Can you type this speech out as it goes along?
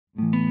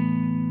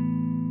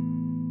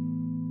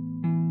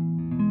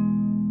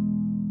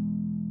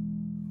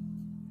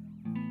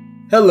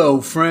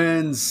Hello,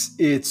 friends.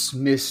 It's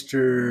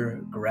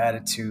Mr.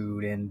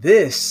 Gratitude, and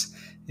this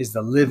is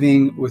the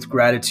Living with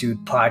Gratitude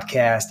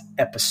podcast,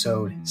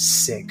 episode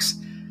 6.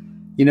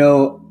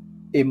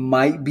 It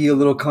might be a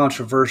little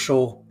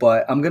controversial,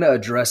 but I'm going to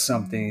address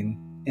something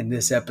in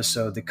this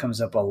episode that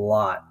comes up a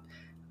lot,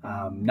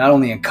 not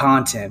only in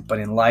content, but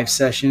in live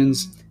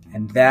sessions,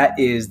 and that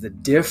is the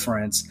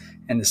difference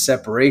and the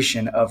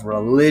separation of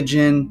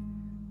religion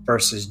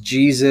versus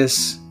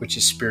Jesus, which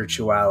is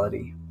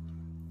spirituality.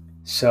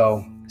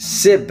 So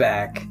sit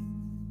back,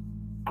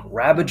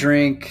 grab a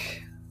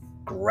drink,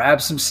 grab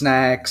some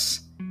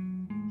snacks.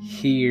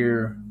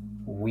 Here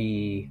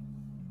we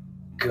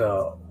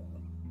go.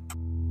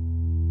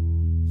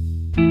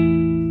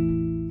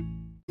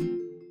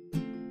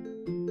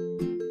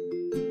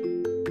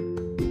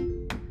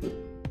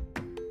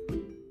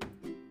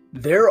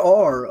 There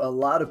are a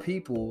lot of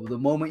people, the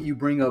moment you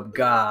bring up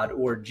God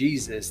or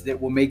Jesus, that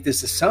will make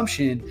this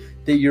assumption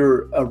that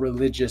you're a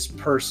religious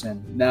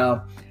person.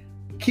 Now,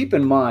 keep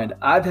in mind,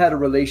 I've had a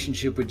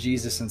relationship with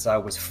Jesus since I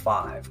was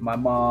 5. My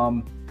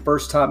mom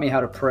first taught me how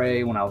to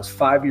pray when I was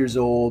 5 years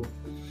old.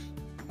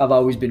 I've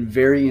always been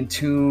very in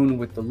tune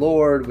with the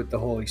Lord, with the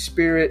Holy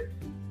Spirit,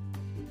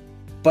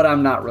 but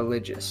I'm not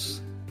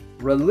religious.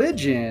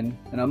 Religion,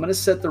 and I'm going to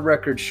set the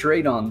record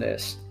straight on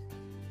this,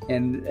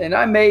 and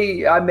I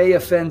may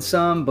offend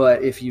some,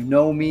 but if you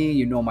know me,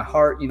 you know my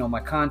heart, you know my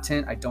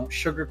content. I don't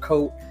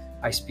sugarcoat.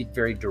 I speak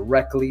very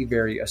directly,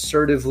 very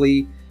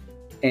assertively.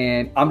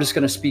 And I'm just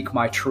going to speak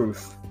my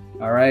truth,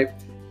 all right?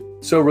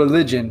 So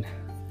religion,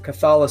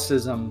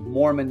 Catholicism,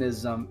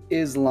 Mormonism,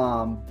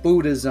 Islam,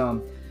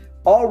 Buddhism,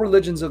 all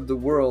religions of the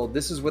world,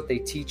 this is what they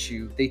teach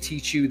you. They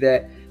teach you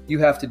that you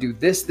have to do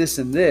this, this,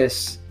 and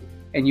this,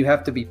 and you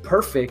have to be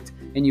perfect,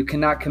 and you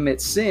cannot commit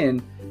sin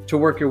to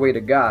work your way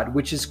to God,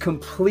 which is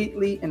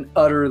completely and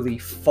utterly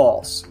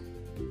false.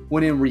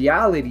 When in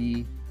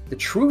reality, the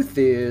truth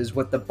is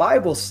what the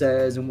Bible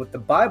says and what the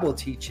Bible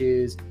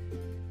teaches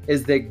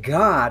is that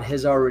God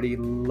has already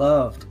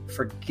loved,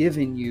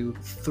 forgiven you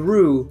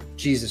through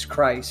Jesus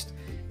Christ.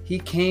 He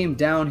came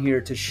down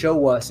here to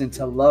show us and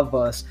to love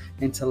us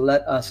and to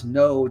let us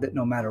know that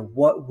no matter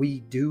what we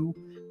do,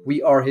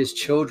 we are His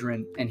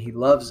children and He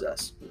loves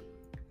us.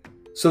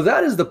 So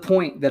that is the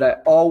point that I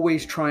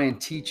always try and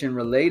teach and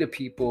relay to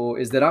people,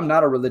 is that I'm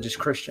not a religious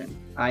Christian.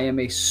 I am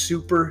a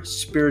super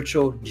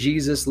spiritual,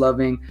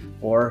 Jesus-loving,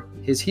 or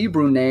His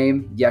Hebrew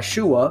name,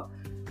 Yeshua,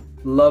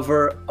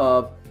 lover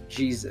of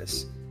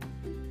Jesus.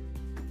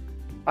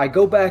 I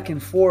go back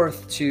and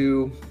forth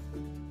to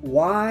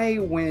why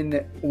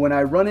when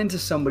I run into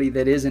somebody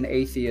that is an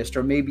atheist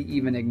or maybe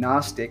even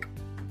agnostic,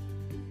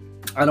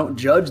 I don't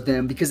judge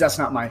them, because that's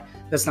not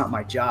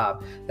my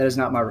job. That is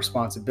not my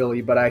responsibility.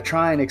 But I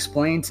try and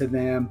explain to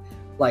them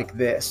like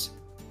this.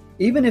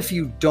 Even if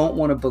you don't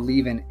want to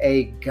believe in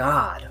a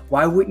God,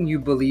 why wouldn't you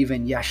believe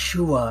in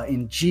Yeshua,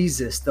 in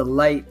Jesus, the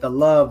light, the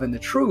love, and the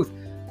truth?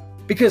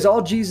 Because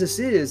all Jesus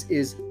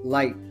is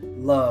light,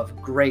 love,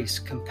 grace,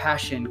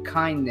 compassion,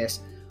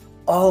 kindness,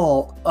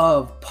 all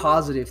of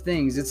positive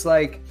things. It's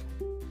like,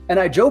 and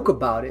I joke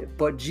about it,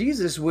 but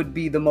Jesus would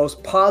be the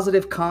most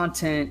positive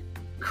content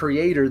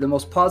creator, the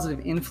most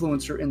positive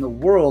influencer in the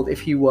world if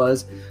He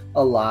was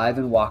alive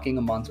and walking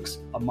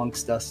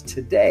amongst us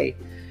today.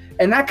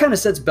 And that kind of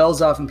sets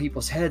bells off in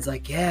people's heads,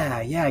 like,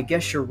 yeah, I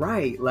guess you're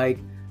right. Like,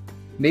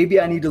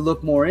 maybe I need to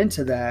look more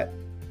into that,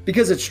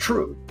 because it's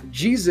true.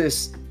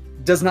 Jesus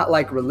does not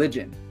like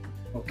religion.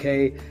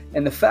 Okay.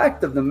 And the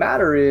fact of the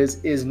matter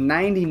is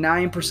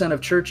 99%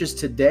 of churches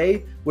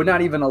today would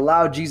not even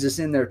allow Jesus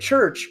in their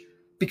church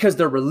because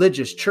they're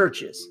religious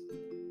churches.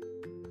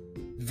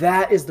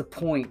 That is the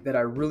point that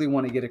I really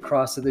want to get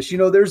across to this.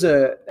 There's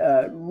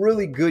a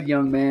really good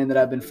young man that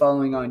I've been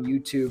following on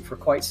YouTube for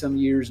quite some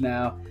years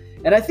now.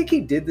 And I think he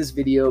did this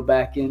video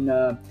back in,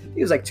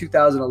 it was like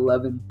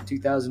 2011,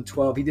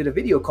 2012. He did a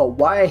video called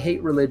Why I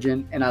Hate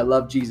Religion and I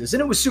Love Jesus.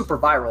 And it was super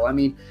viral. I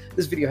mean,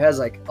 this video has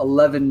like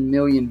 11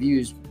 million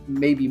views,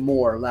 maybe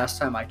more, last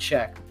time I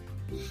checked.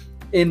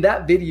 And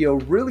that video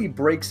really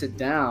breaks it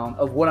down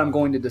of what I'm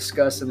going to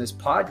discuss in this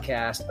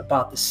podcast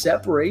about the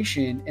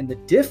separation and the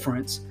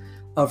difference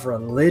of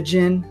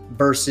religion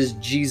versus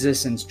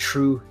Jesus and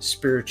true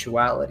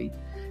spirituality.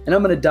 And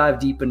I'm going to dive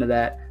deep into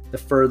that the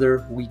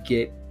further we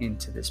get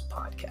into this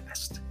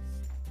podcast.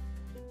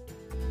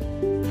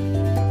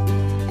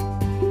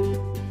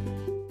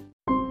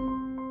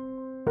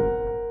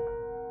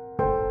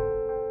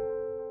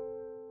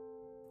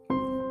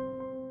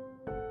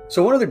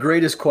 So one of the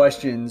greatest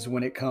questions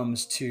when it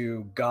comes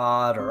to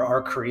God or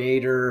our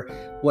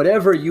Creator,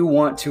 whatever you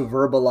want to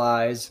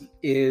verbalize,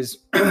 is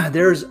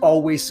there's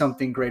always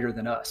something greater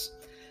than us.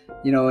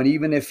 And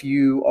even if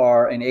you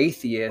are an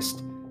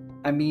atheist,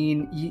 I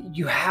mean,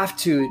 you have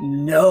to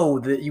know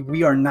that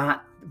we are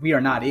not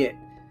it.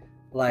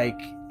 Like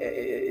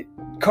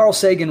Carl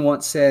Sagan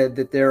once said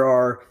that there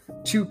are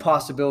two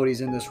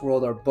possibilities in this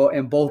world,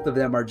 and both of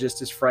them are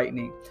just as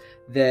frightening: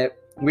 that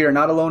we are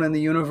not alone in the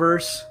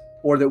universe,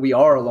 or that we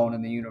are alone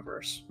in the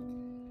universe.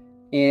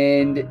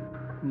 And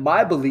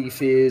my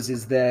belief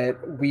is that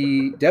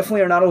we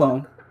definitely are not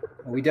alone.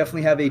 We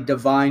definitely have a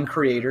divine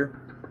creator.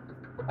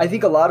 I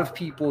think a lot of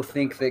people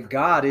think that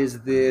God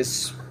is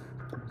this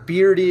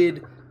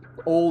bearded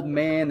old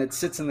man that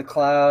sits in the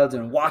clouds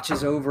and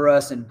watches over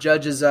us and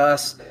judges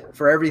us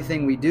for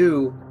everything we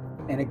do.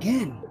 And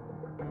again,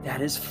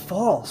 that is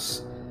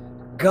false.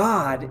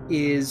 God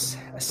is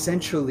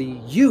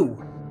essentially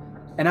you.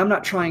 And I'm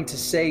not trying to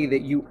say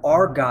that you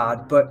are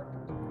God, but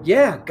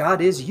yeah,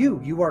 God is you.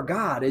 You are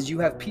God, as you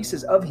have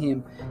pieces of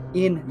him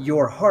in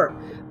your heart.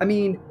 I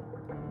mean,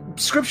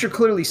 Scripture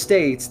clearly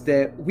states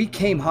that we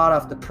came hot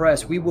off the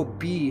press. We will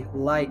be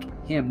like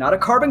him. Not a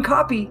carbon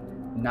copy,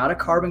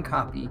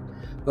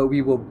 but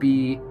we will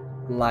be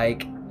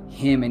like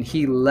him. And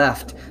he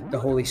left the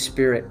Holy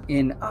Spirit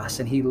in us,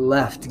 and he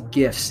left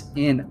gifts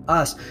in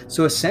us.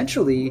 So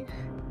essentially,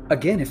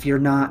 again, if you're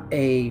not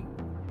a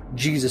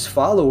Jesus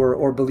follower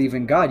or believe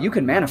in God, you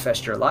can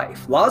manifest your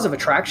life. Laws of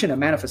attraction and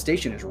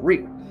manifestation is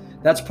real.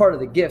 That's part of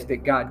the gift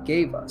that God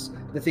gave us.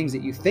 The things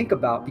that you think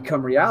about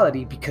become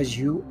reality because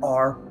you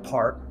are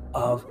part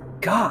of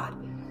God.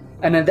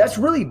 And then that's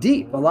really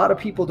deep. A lot of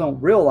people don't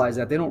realize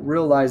that. They don't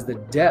realize the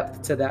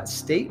depth to that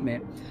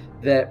statement,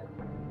 that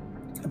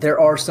there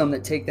are some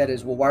that take that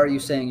as, well, why are you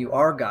saying you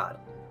are God?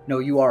 No,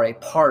 you are a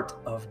part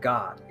of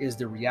God is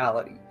the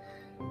reality.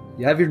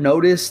 You have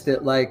noticed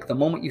that, like, the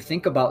moment you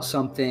think about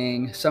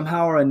something,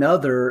 somehow or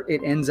another,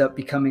 it ends up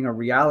becoming a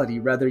reality.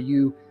 Rather,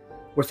 you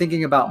were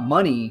thinking about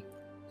money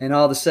and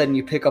all of a sudden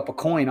you pick up a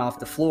coin off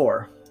the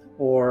floor,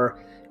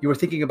 or you were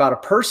thinking about a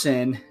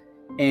person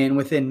and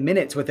within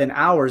minutes, within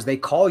hours, they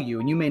call you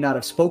and you may not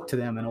have spoke to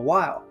them in a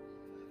while.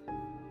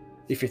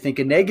 If you're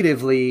thinking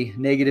negatively,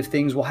 negative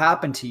things will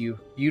happen to you.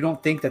 You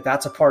don't think that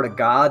that's a part of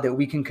God, that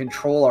we can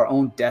control our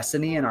own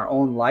destiny and our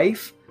own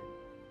life?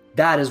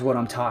 That is what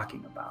I'm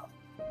talking about.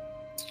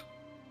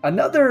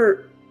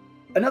 Another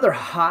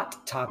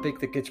hot topic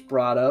that gets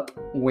brought up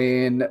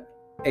when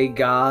a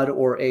God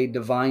or a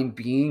divine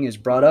being is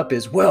brought up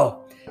is,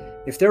 well,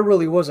 if there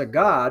really was a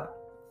God,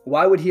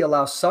 why would he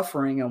allow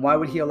suffering, and why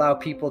would he allow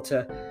people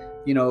to,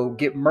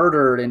 get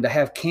murdered and to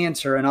have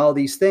cancer and all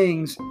these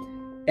things?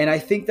 And I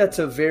think that's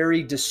a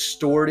very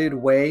distorted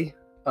way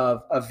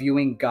of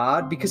viewing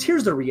God, because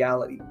here's the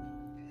reality,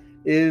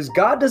 is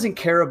God doesn't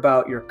care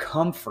about your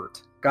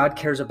comfort. God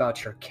cares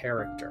about your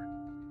character.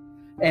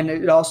 And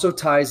it also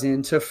ties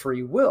into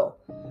free will.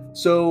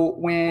 So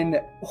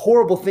when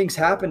horrible things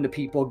happen to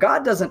people,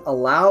 God doesn't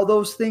allow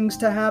those things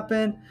to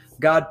happen.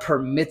 God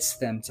permits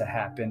them to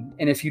happen.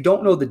 And if you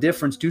don't know the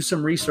difference, do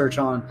some research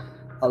on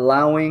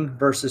allowing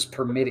versus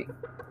permitting,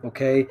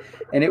 okay?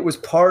 And it was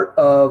part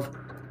of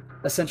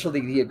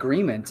essentially the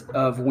agreement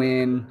of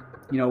when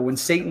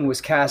Satan was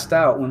cast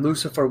out, when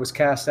Lucifer was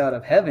cast out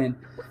of heaven,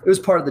 it was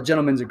part of the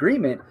gentleman's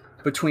agreement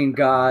between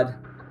God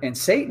and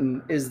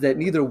Satan, is that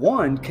neither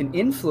one can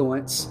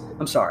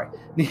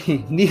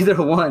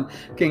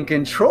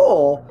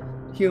control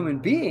human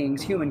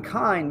beings,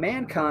 humankind,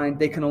 mankind.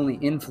 They can only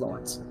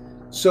influence.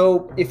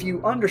 So if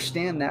you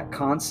understand that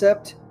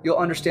concept, you'll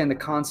understand the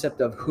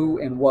concept of who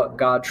and what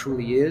God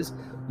truly is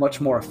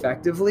much more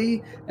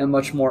effectively and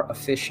much more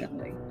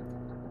efficiently.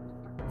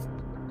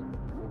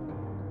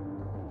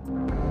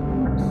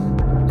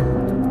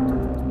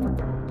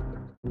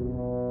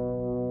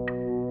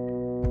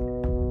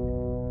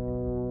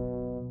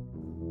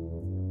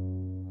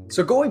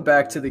 So going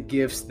back to the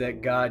gifts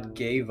that God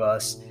gave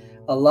us,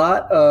 a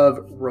lot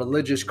of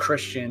religious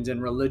Christians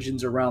and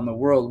religions around the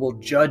world will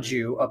judge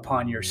you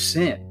upon your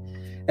sin.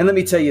 And let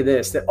me tell you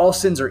this, that all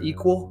sins are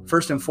equal.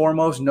 First and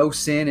foremost, no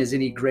sin is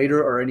any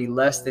greater or any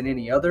less than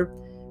any other.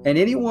 And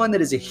anyone that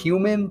is a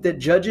human that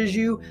judges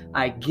you,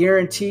 I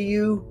guarantee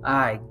you,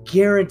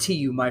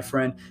 my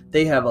friend,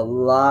 they have a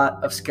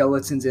lot of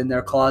skeletons in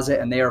their closet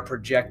and they are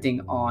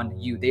projecting on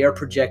you. They are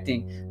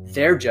projecting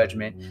their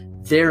judgment,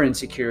 their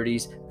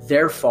insecurities,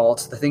 their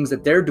faults, the things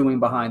that they're doing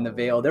behind the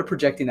veil. They're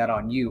projecting that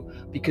on you,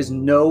 because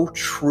no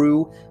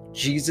true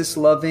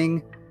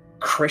Jesus-loving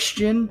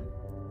Christian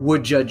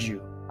would judge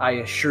you. I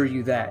assure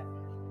you that.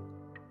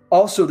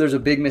 Also, there's a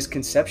big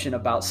misconception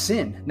about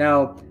sin.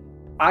 Now,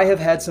 I have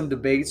had some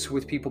debates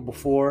with people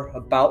before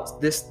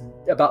about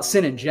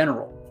sin in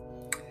general.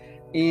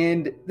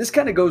 And this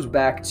kind of goes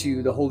back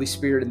to the Holy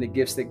Spirit and the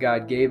gifts that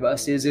God gave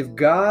us, is if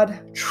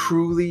God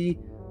truly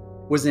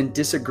was in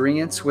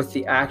disagreement with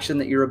the action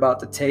that you're about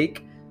to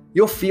take,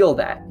 you'll feel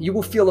that. You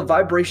will feel a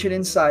vibration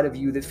inside of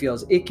you that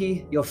feels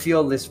icky. You'll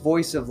feel this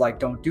voice of like,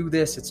 don't do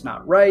this, it's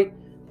not right.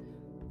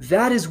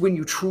 That is when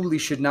you truly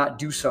should not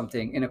do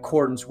something in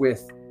accordance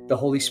with the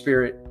Holy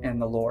Spirit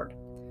and the Lord.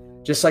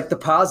 Just like the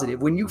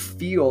positive, when you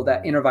feel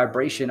that inner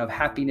vibration of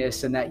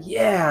happiness and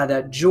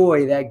that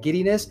joy, that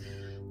giddiness,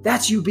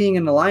 that's you being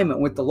in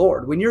alignment with the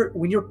Lord. When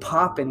you're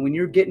popping, when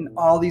you're getting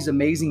all these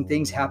amazing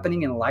things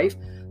happening in life,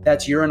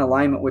 that's you're in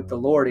alignment with the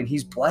Lord and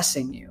He's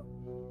blessing you.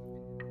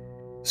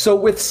 So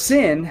with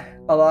sin,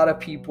 a lot of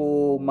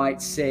people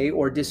might say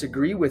or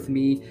disagree with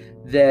me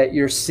that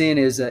your sin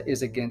is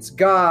against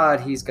God.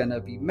 He's going to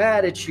be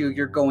mad at you.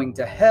 You're going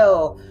to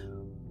hell,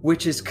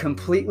 which is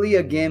completely,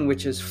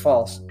 which is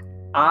false.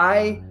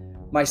 I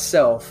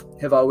myself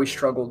have always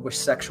struggled with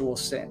sexual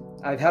sin.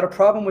 I've had a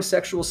problem with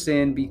sexual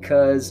sin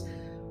because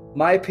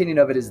my opinion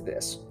of it is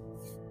this.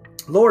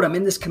 Lord, I'm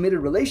in this committed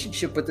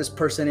relationship with this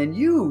person, and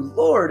you,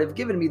 Lord, have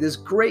given me this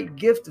great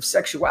gift of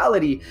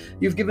sexuality.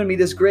 You've given me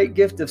this great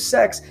gift of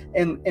sex.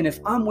 And if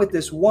I'm with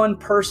this one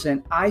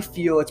person, I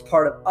feel it's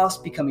part of us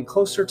becoming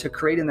closer to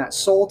creating that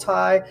soul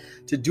tie,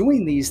 to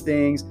doing these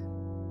things.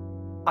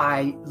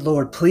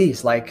 Lord,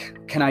 please,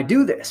 can I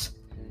do this?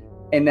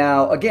 And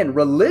now, again,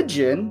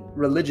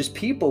 religious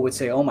people would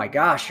say, oh my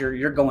gosh,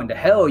 you're going to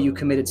hell. You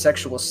committed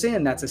sexual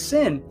sin. That's a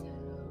sin.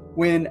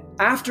 When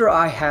after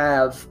I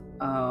have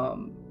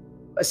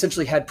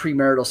essentially had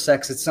premarital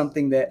sex, it's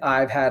something that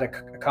I've had a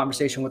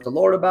conversation with the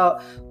Lord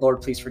about.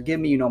 Lord, please forgive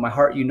me. You know my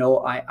heart. You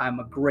know I'm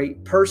a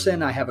great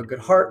person. I have a good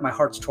heart. My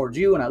heart's towards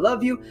you and I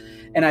love you.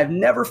 And I've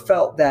never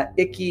felt that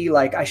icky,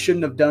 like I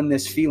shouldn't have done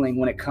this feeling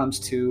when it comes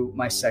to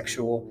my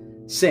sexual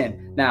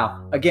sin.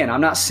 Now, again,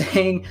 I'm not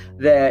saying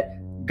that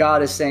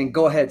God is saying,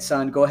 go ahead,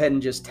 son, go ahead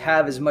and just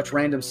have as much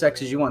random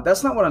sex as you want.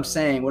 That's not what I'm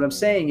saying. What I'm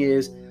saying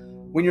is,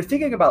 when you're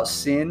thinking about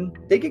sin,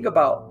 think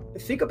about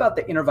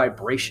the inner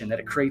vibration that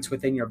it creates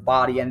within your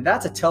body. And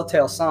that's a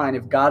telltale sign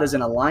if God is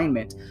in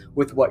alignment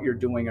with what you're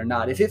doing or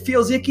not. If it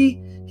feels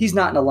icky, he's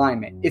not in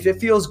alignment. If it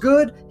feels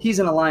good, he's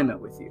in alignment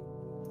with you.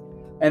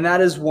 And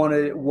that is what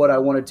I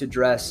wanted to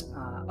address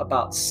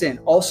about sin.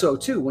 Also,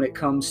 too, when it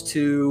comes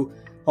to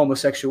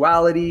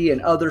homosexuality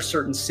and other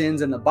certain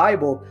sins in the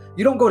Bible,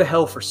 you don't go to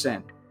hell for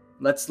sin.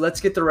 Let's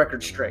get the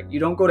record straight.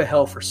 You don't go to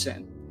hell for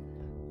sin.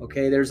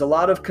 Okay, there's a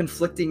lot of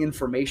conflicting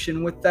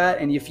information with that.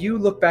 And if you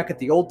look back at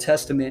the Old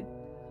Testament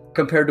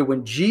compared to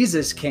when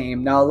Jesus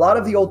came, now a lot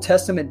of the Old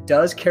Testament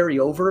does carry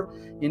over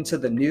into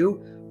the New.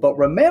 But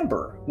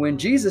remember, when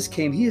Jesus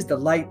came, he is the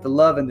light, the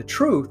love, and the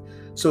truth.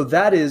 So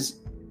that is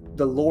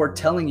the Lord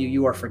telling you,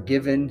 you are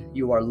forgiven,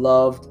 you are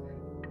loved,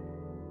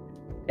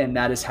 and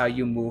that is how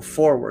you move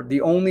forward. The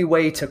only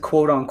way to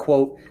quote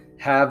unquote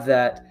have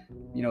that,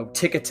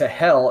 ticket to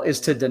hell is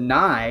to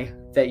deny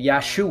that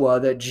Yeshua,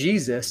 that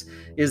Jesus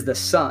is the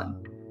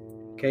Son.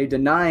 Okay,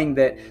 denying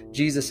that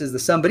Jesus is the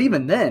Son. But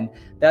even then,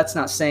 that's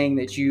not saying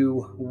that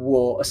you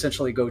will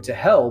essentially go to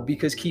hell,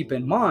 because keep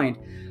in mind,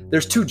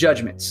 there's two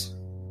judgments.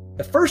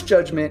 The first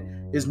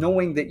judgment is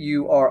knowing that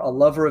you are a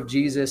lover of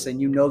Jesus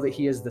and you know that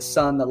he is the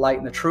Son, the light,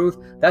 and the truth.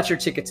 That's your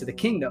ticket to the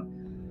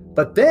kingdom.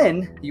 But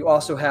then you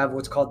also have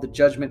what's called the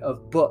judgment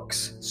of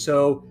books.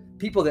 So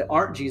people that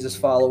aren't Jesus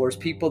followers,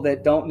 people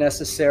that don't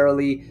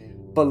necessarily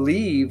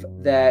believe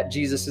that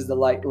Jesus is the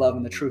light, love,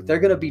 and the truth, they're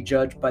going to be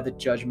judged by the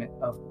judgment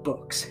of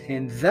books.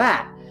 And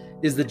that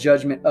is the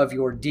judgment of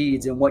your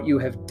deeds and what you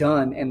have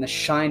done and the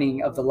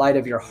shining of the light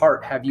of your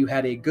heart. Have you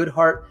had a good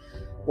heart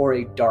or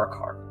a dark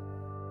heart?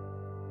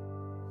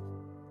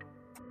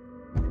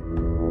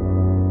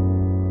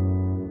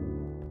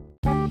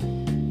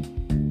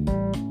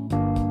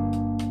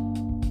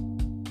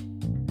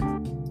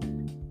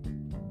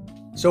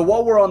 So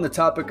while we're on the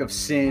topic of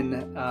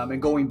sin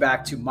and going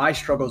back to my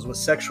struggles with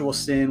sexual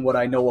sin, what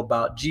I know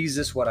about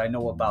Jesus, what I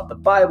know about the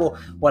Bible,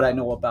 what I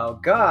know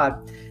about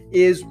God,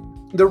 is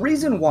the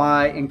reason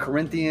why in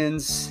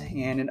Corinthians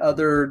and in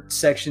other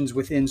sections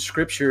within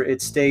Scripture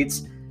it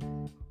states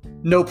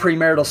no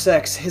premarital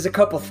sex is a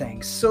couple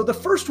things. So the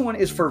first one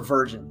is for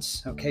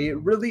virgins, okay? It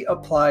really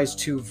applies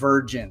to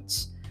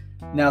virgins.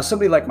 Now,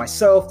 somebody like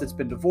myself that's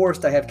been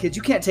divorced, I have kids,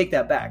 you can't take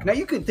that back. Now,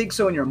 you could think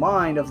so in your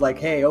mind of like,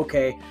 hey,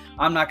 okay,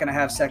 I'm not going to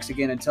have sex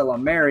again until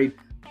I'm married.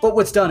 But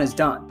what's done is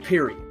done,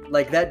 period.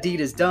 Like that deed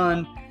is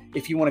done.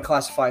 If you want to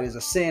classify it as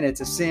a sin, it's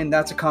a sin.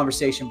 That's a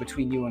conversation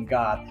between you and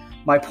God.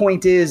 My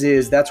point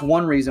is that's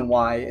one reason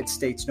why it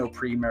states no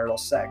premarital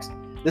sex.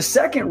 The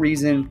second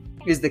reason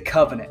is the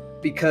covenant,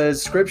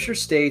 because Scripture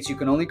states you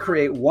can only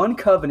create one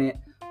covenant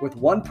with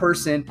one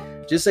person,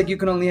 just like you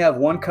can only have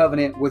one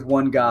covenant with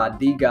one God,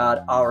 the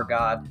God, our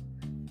God.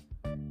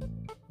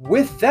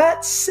 With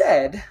that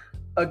said,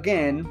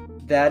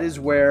 again, that is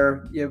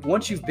where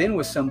once you've been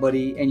with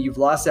somebody and you've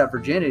lost that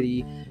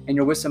virginity and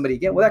you're with somebody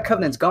again, well, that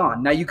covenant's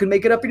gone. Now you can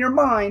make it up in your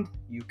mind.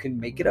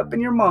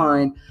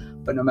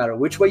 But no matter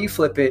which way you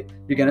flip it,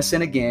 you're going to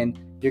sin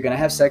again. You're going to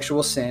have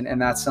sexual sin,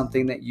 and that's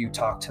something that you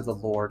talk to the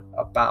Lord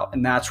about.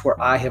 And that's where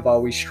I have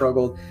always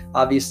struggled.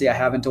 Obviously, I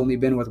haven't only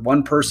been with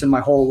one person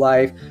my whole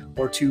life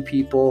or two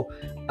people.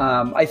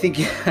 I think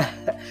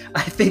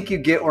you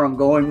get where I'm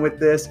going with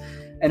this.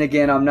 And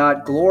again, I'm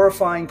not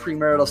glorifying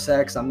premarital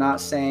sex. I'm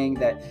not saying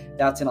that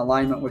that's in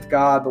alignment with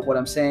God. But what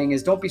I'm saying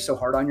is don't be so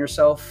hard on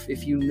yourself.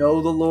 If you know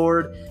the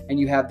Lord and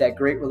you have that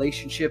great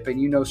relationship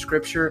and you know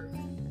Scripture,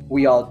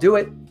 we all do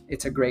it.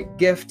 It's a great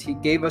gift. He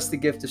gave us the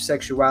gift of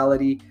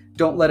sexuality.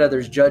 Don't let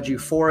others judge you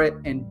for it,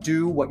 and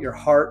do what your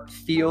heart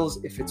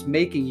feels. If it's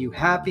making you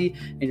happy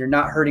and you're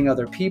not hurting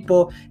other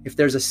people, if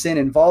there's a sin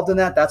involved in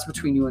that, that's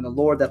between you and the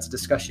Lord. That's a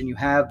discussion you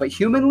have. But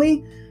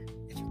humanly,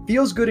 if it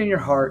feels good in your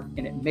heart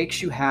and it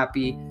makes you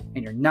happy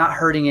and you're not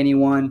hurting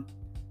anyone,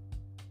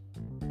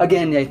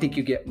 again, I think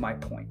you get my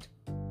point.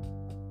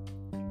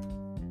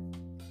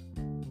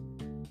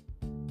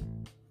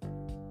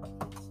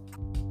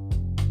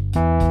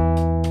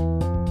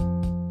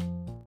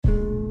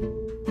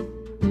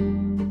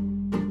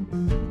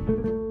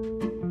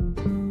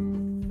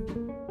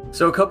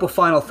 So a couple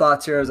final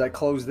thoughts here as I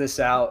close this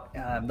out.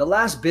 The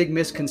last big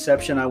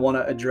misconception I want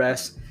to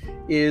address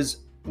is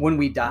when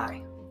we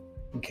die.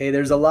 Okay,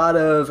 there's a lot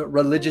of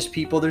religious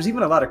people, there's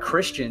even a lot of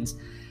Christians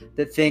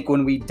that think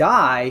when we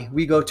die,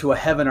 we go to a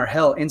heaven or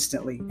hell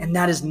instantly. And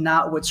that is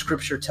not what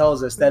Scripture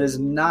tells us. That is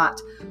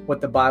not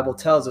what the Bible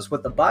tells us.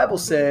 What the Bible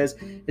says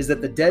is that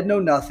the dead know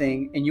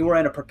nothing and you are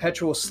in a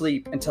perpetual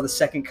sleep until the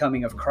second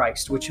coming of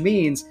Christ, which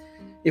means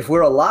if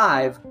we're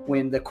alive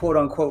when the quote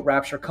unquote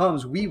rapture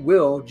comes, we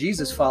will,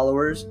 Jesus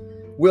followers,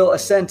 will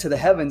ascend to the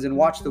heavens and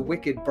watch the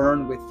wicked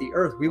burn with the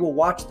earth. We will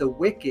watch the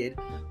wicked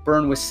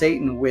burn with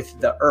Satan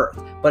with the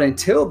earth. But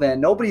until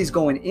then, nobody's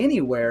going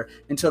anywhere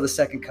until the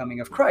second coming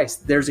of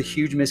Christ. There's a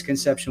huge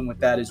misconception with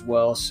that as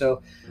well.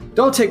 So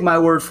don't take my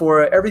word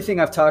for it. Everything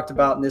I've talked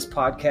about in this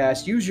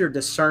podcast, use your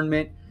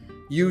discernment,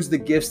 use the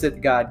gifts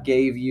that God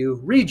gave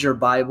you, read your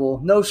Bible,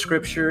 know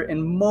Scripture,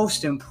 and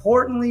most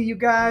importantly, you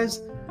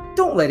guys,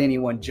 don't let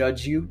anyone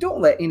judge you.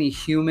 Don't let any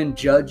human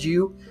judge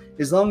you.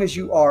 As long as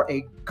you are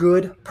a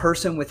good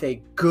person with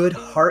a good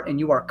heart and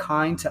you are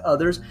kind to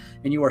others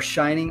and you are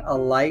shining a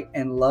light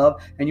and love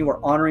and you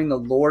are honoring the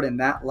Lord in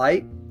that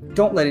light,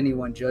 don't let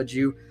anyone judge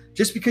you.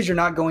 Just because you're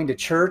not going to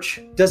church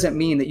doesn't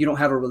mean that you don't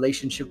have a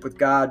relationship with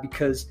God,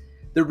 because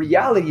the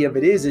reality of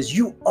it is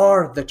you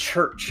are the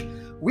church.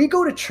 We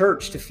go to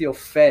church to feel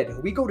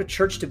fed. We go to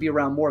church to be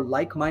around more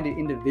like-minded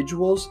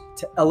individuals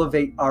to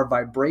elevate our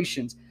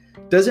vibrations.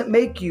 Doesn't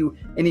make you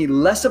any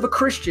less of a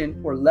Christian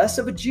or less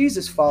of a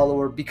Jesus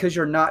follower because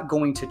you're not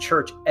going to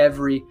church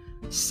every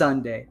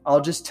Sunday.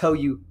 I'll just tell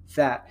you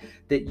that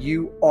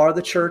you are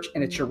the church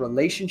and it's your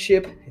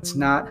relationship. It's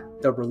not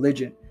the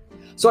religion.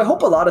 So I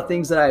hope a lot of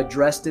things that I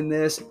addressed in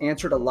this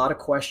answered a lot of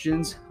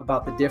questions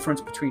about the difference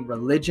between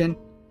religion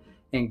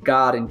and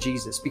God and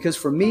Jesus. Because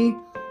for me,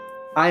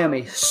 I am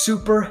a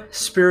super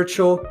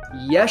spiritual,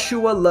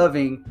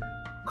 Yeshua-loving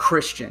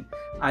Christian.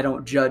 I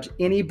don't judge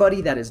anybody.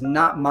 That is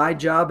not my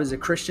job as a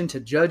Christian to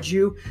judge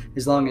you.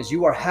 As long as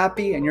you are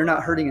happy and you're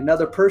not hurting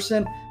another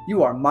person,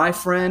 you are my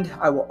friend.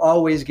 I will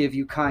always give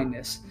you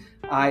kindness.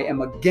 I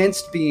am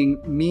against being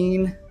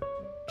mean,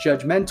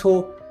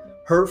 judgmental,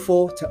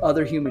 hurtful to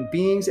other human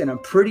beings, and I'm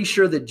pretty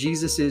sure that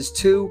Jesus is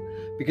too,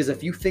 because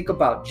if you think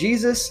about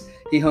Jesus,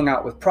 he hung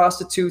out with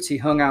prostitutes, he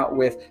hung out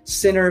with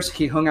sinners,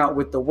 he hung out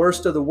with the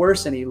worst of the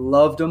worst, and he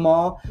loved them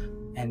all.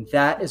 And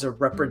that is a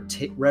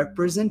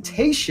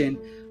representation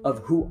of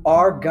who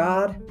our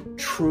God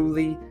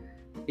truly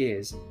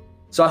is.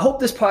 So I hope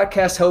this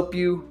podcast helped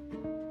you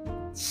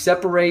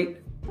separate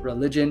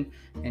religion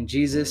and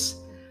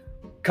Jesus.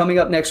 Coming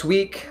up next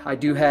week, I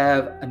do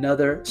have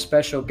another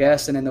special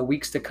guest, and in the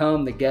weeks to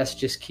come, the guests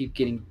just keep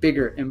getting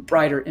bigger and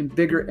brighter and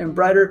bigger and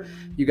brighter.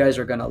 You guys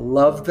are going to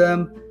love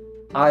them.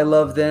 I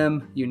love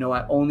them. You know,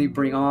 I only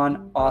bring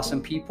on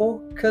awesome people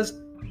because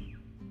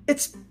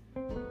it's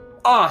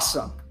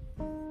awesome.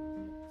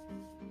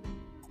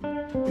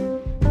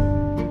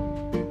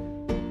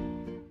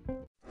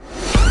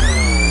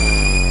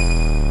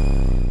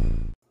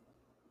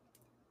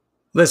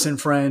 Listen,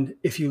 friend,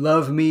 if you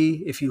love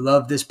me, if you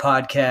love this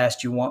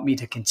podcast, you want me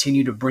to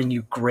continue to bring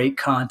you great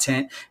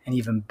content and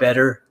even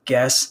better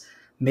guests,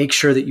 make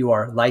sure that you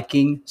are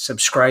liking,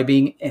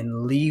 subscribing,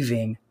 and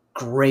leaving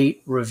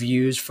great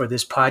reviews for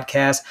this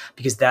podcast,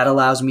 because that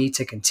allows me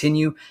to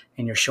continue,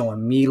 and you're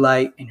showing me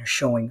light and you're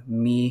showing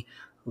me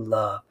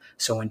love.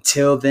 So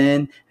until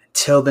then,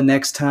 until the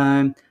next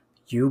time,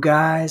 you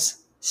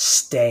guys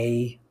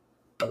stay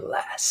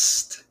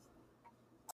blessed.